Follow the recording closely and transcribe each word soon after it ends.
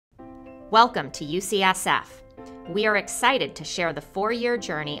Welcome to UCSF. We are excited to share the 4-year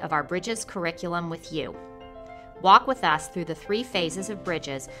journey of our Bridges curriculum with you. Walk with us through the 3 phases of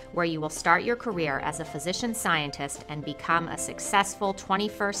Bridges where you will start your career as a physician scientist and become a successful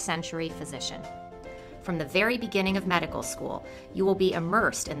 21st century physician. From the very beginning of medical school, you will be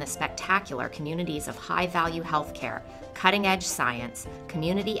immersed in the spectacular communities of high-value healthcare, cutting-edge science,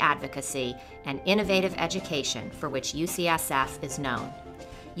 community advocacy, and innovative education for which UCSF is known.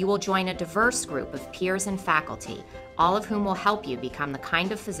 You will join a diverse group of peers and faculty, all of whom will help you become the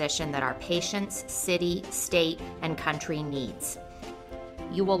kind of physician that our patients, city, state, and country needs.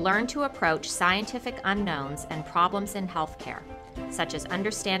 You will learn to approach scientific unknowns and problems in healthcare, such as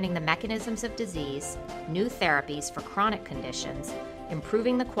understanding the mechanisms of disease, new therapies for chronic conditions,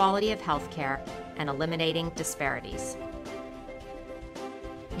 improving the quality of healthcare, and eliminating disparities.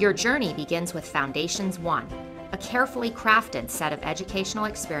 Your journey begins with Foundations 1, a carefully crafted set of educational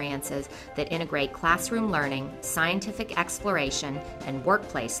experiences that integrate classroom learning, scientific exploration, and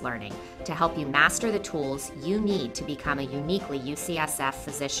workplace learning to help you master the tools you need to become a uniquely UCSF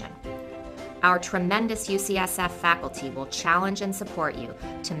physician. Our tremendous UCSF faculty will challenge and support you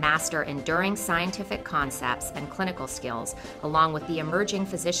to master enduring scientific concepts and clinical skills, along with the emerging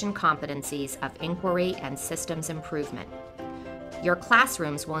physician competencies of inquiry and systems improvement. Your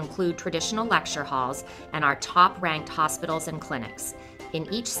classrooms will include traditional lecture halls and our top-ranked hospitals and clinics.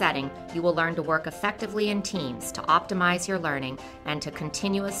 In each setting, you will learn to work effectively in teams to optimize your learning and to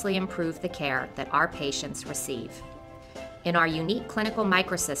continuously improve the care that our patients receive. In our unique clinical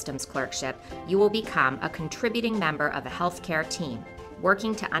microsystems clerkship, you will become a contributing member of a healthcare team,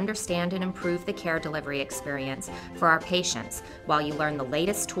 working to understand and improve the care delivery experience for our patients while you learn the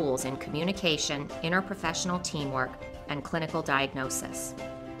latest tools in communication, interprofessional teamwork, and clinical diagnosis.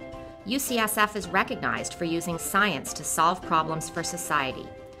 UCSF is recognized for using science to solve problems for society.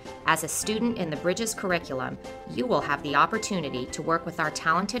 As a student in the Bridges curriculum, you will have the opportunity to work with our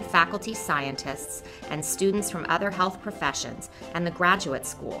talented faculty scientists and students from other health professions and the graduate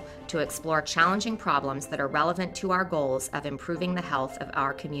school to explore challenging problems that are relevant to our goals of improving the health of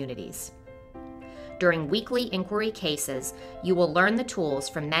our communities. During weekly inquiry cases, you will learn the tools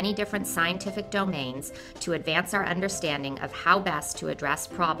from many different scientific domains to advance our understanding of how best to address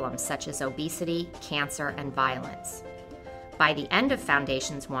problems such as obesity, cancer, and violence. By the end of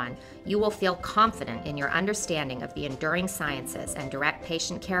Foundations 1, you will feel confident in your understanding of the enduring sciences and direct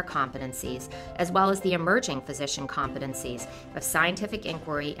patient care competencies, as well as the emerging physician competencies of scientific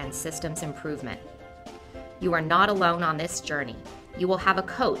inquiry and systems improvement. You are not alone on this journey. You will have a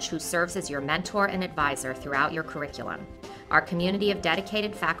coach who serves as your mentor and advisor throughout your curriculum. Our community of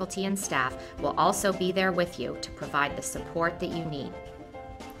dedicated faculty and staff will also be there with you to provide the support that you need.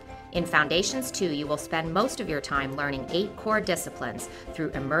 In Foundations 2, you will spend most of your time learning 8 core disciplines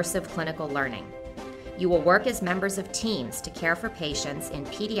through immersive clinical learning. You will work as members of teams to care for patients in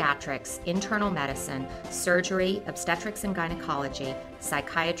pediatrics, internal medicine, surgery, obstetrics and gynecology,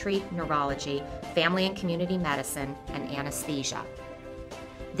 psychiatry, neurology, family and community medicine, and anesthesia.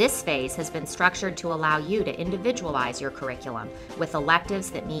 This phase has been structured to allow you to individualize your curriculum with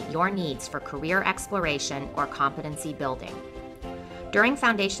electives that meet your needs for career exploration or competency building. During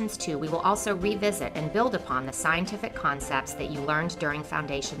Foundations 2, we will also revisit and build upon the scientific concepts that you learned during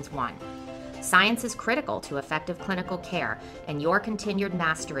Foundations 1. Science is critical to effective clinical care, and your continued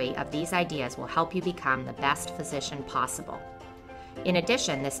mastery of these ideas will help you become the best physician possible. In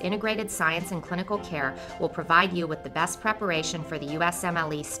addition, this integrated science and clinical care will provide you with the best preparation for the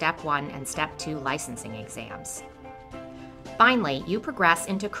USMLE Step 1 and Step 2 licensing exams. Finally, you progress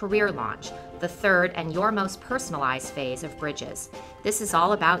into Career Launch, the third and your most personalized phase of Bridges. This is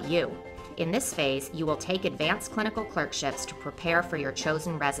all about you. In this phase, you will take advanced clinical clerkships to prepare for your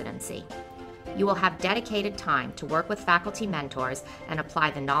chosen residency. You will have dedicated time to work with faculty mentors and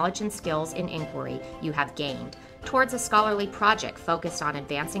apply the knowledge and skills in inquiry you have gained towards a scholarly project focused on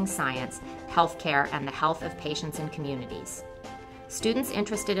advancing science, healthcare, and the health of patients and communities. Students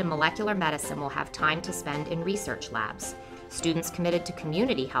interested in molecular medicine will have time to spend in research labs. Students committed to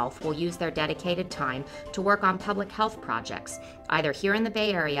community health will use their dedicated time to work on public health projects, either here in the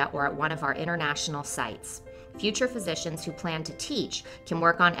Bay Area or at one of our international sites. Future physicians who plan to teach can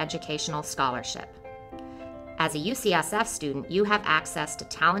work on educational scholarship. As a UCSF student, you have access to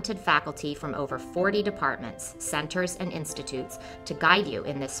talented faculty from over 40 departments, centers, and institutes to guide you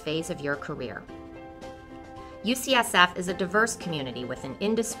in this phase of your career. UCSF is a diverse community with an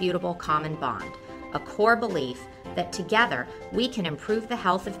indisputable common bond, a core belief that together we can improve the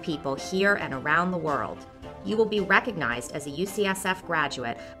health of people here and around the world. You will be recognized as a UCSF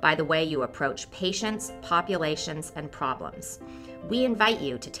graduate by the way you approach patients, populations, and problems. We invite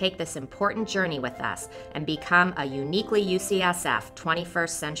you to take this important journey with us and become a uniquely UCSF 21st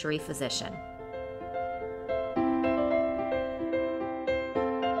century physician.